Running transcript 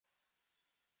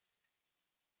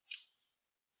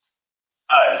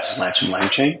Hi, this is Lance from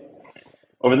LangChain.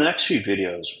 Over the next few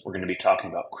videos, we're going to be talking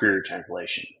about query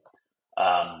translation.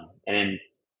 And in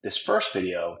this first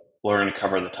video, we're going to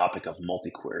cover the topic of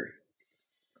multi-query.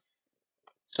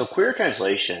 So query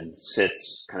translation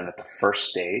sits kind of at the first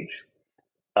stage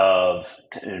of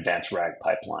an advanced RAG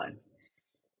pipeline.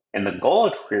 And the goal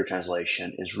of query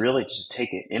translation is really to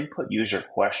take an input user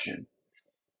question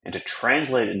and to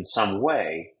translate it in some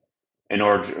way in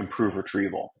order to improve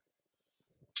retrieval.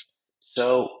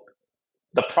 So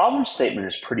the problem statement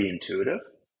is pretty intuitive.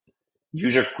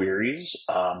 User queries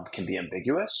can be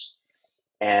ambiguous.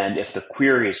 And if the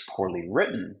query is poorly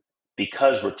written,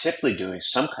 because we're typically doing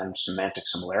some kind of semantic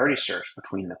similarity search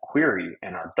between the query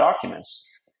and our documents,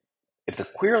 if the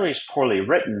query is poorly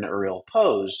written or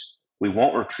ill-posed, we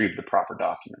won't retrieve the proper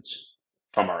documents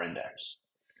from our index.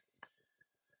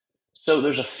 So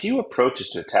there's a few approaches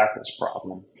to attack this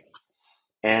problem,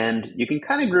 and you can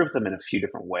kind of group them in a few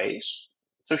different ways.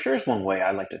 So here's one way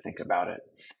I like to think about it.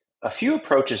 A few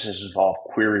approaches involve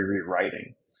query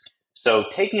rewriting. So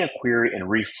taking a query and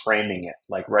reframing it,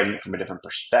 like writing it from a different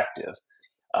perspective.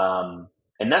 And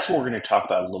that's what we're going to talk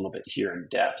about a little bit here in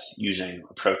depth, using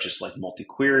approaches like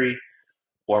multi-query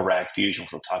or RAG Fusion,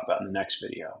 which we'll talk about in the next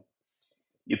video.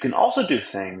 You can also do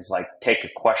things like take a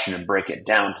question and break it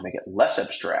down to make it less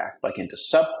abstract, like into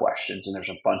sub-questions, and there's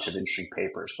a bunch of interesting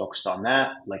papers focused on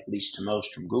that, like Least to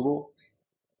Most from Google.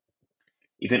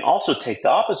 You can also take the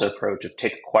opposite approach of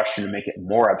take a question and make it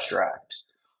more abstract.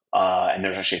 And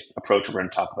there's actually an approach we're going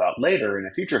to talk about later in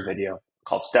a future video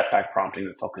called step back prompting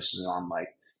that focuses on like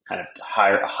kind of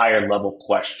higher level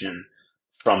question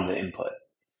from the input.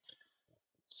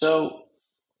 So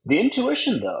the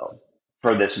intuition though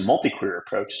for this multi-query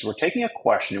approach is we're taking a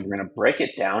question and we're going to break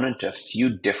it down into a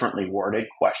few differently worded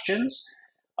questions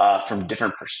from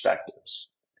different perspectives.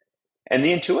 And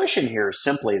the intuition here is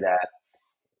simply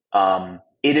that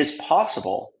it is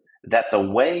possible that the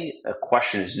way a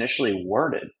question is initially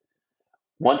worded,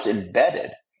 once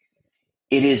embedded,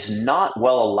 it is not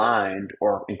well aligned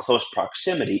or in close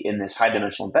proximity in this high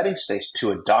dimensional embedding space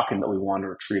to a document that we want to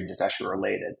retrieve that's actually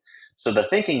related. So the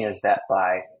thinking is that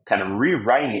by kind of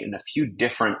rewriting it in a few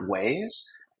different ways,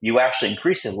 you actually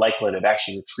increase the likelihood of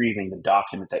actually retrieving the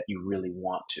document that you really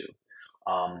want to,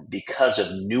 because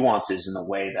of nuances in the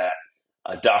way that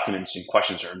documents and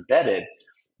questions are embedded.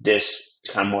 This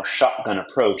kind of more shotgun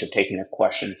approach of taking a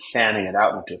question, fanning it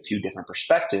out into a few different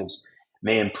perspectives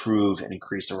may improve and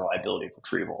increase the reliability of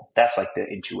retrieval. That's like the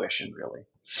intuition, really.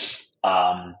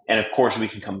 And of course, we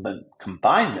can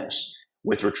combine this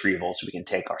with retrieval. So we can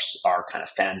take our kind of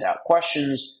fanned out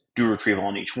questions, do retrieval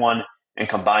on each one, and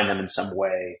combine them in some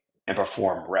way and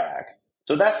perform RAG.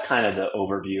 So that's kind of the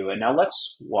overview. And now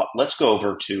let's go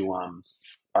over to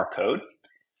our code.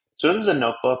 So this is a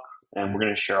notebook, and we're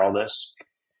going to share all this.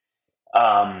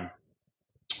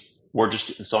 We're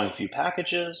just installing a few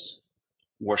packages.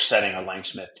 We're setting our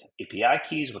Langsmith API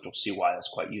keys, which we'll see why that's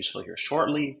quite useful here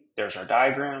shortly. There's our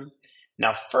diagram.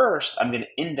 Now, first, I'm going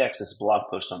to index this blog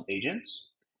post on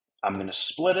agents. I'm going to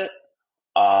split it.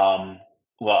 I'm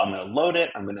going to load it.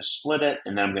 I'm going to split it,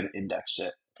 and then I'm going to index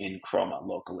it in Chroma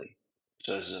locally.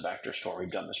 So this is a vector store.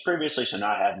 We've done this previously, so now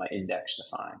I have my index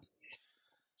defined.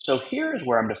 So here's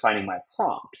where I'm defining my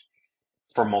prompt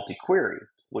for multi-query,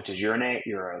 which is you're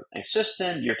an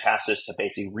assistant. Your task is to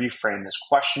basically reframe this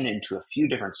question into a few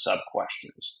different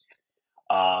sub-questions.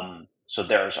 So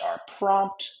there's our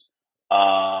prompt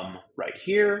right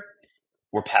here.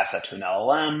 We'll pass that to an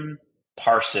LLM,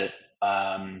 parse it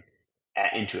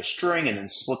into a string, and then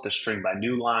split the string by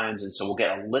new lines. And so we'll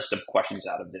get a list of questions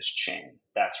out of this chain.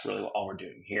 That's really all we're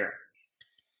doing here.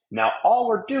 Now, all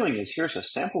we're doing is here's a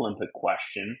sample input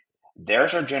question.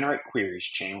 There's our generate queries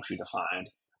chain, which we defined.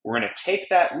 We're going to take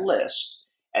that list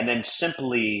and then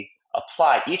simply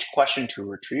apply each question to a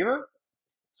retriever.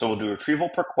 So we'll do retrieval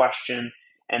per question.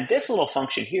 And this little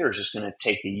function here is just going to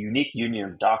take the unique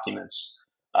union of documents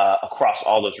across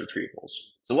all those retrievals.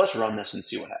 So let's run this and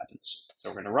see what happens. So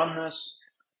we're going to run this,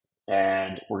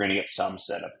 and we're going to get some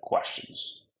set of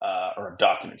questions or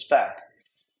documents back.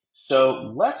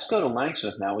 So let's go to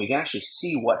Langsmith now. We can actually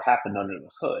see what happened under the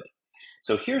hood.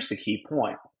 So here's the key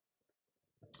point.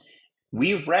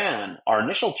 We ran our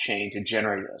initial chain to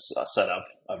generate a set of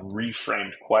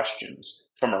reframed questions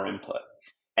from our input.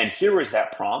 And here is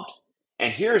that prompt.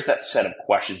 And here's that set of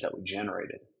questions that we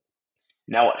generated.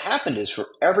 Now what happened is for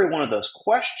every one of those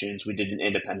questions, we did an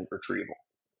independent retrieval.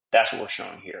 That's what we're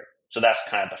showing here. So that's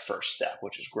kind of the first step,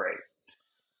 which is great.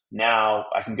 Now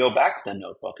I can go back to the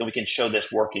notebook and we can show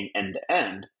this working end to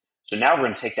end. So now we're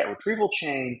going to take that retrieval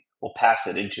chain, we'll pass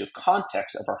it into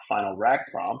context of our final RAG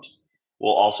prompt.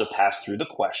 We'll also pass through the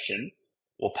question.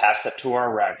 We'll pass that to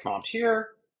our RAG prompt here,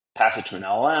 pass it to an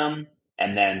LLM,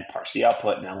 and then parse the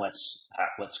output. Now let's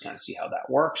kind of see how that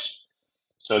works.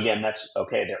 So again, that's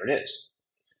okay, there it is.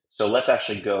 So let's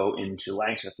actually go into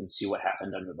Langsmith and see what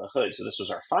happened under the hood. So this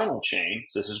was our final chain.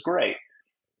 So this is great.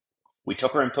 We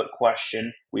took our input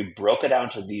question, we broke it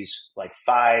down to these like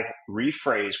 5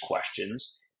 rephrase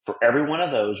questions. For every one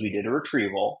of those, we did a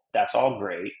retrieval. That's all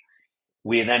great.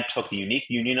 We then took the unique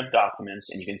union of documents,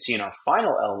 and you can see in our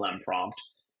final LLM prompt,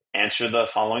 answer the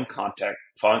following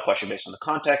question based on the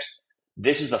context.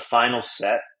 This is the final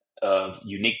set of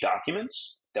unique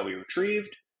documents that we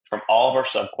retrieved from all of our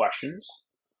sub-questions.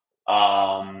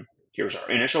 Here's our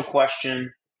initial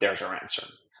question. There's our answer.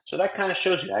 So that kind of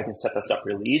shows you I can set this up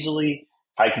really easily.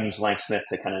 I can use Langsmith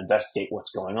to kind of investigate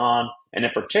what's going on, and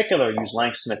in particular, use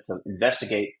Langsmith to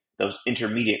investigate those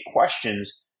intermediate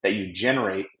questions that you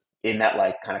generate in that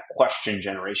like kind of question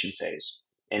generation phase.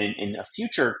 And in a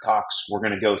future talks, we're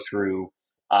going to go through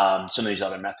some of these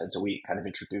other methods that we kind of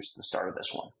introduced at the start of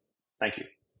this one. Thank you.